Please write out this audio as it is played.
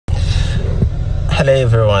Hello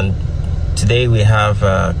everyone, today we have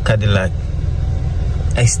Cadillac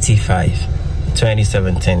Xt5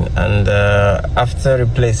 2017, and after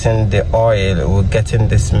replacing the oil we're getting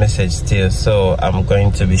this message still, so I'm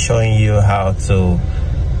going to be showing you how to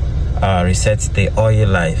reset the oil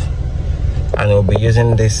life, and we'll be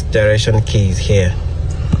using these direction keys here.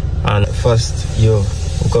 And first you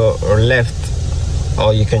go left,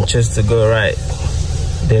 or you can choose to go right.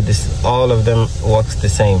 All of them works the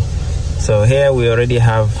same. So here we already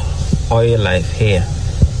have oil life here.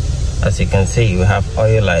 As you can see, we have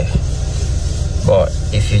oil life. But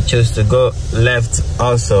if you choose to go left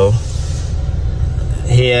also,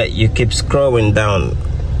 here you keep scrolling down.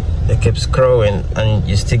 You keep scrolling and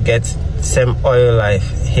you still get same oil life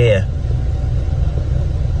here.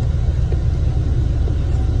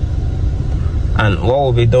 And what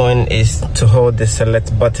we'll be doing is to hold the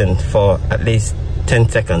select button for at least 10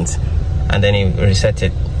 seconds and then you reset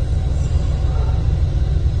it.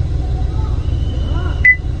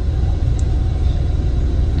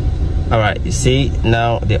 Alright, you see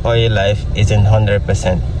now the oil life is in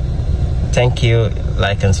 100%. Thank you,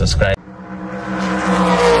 like and subscribe.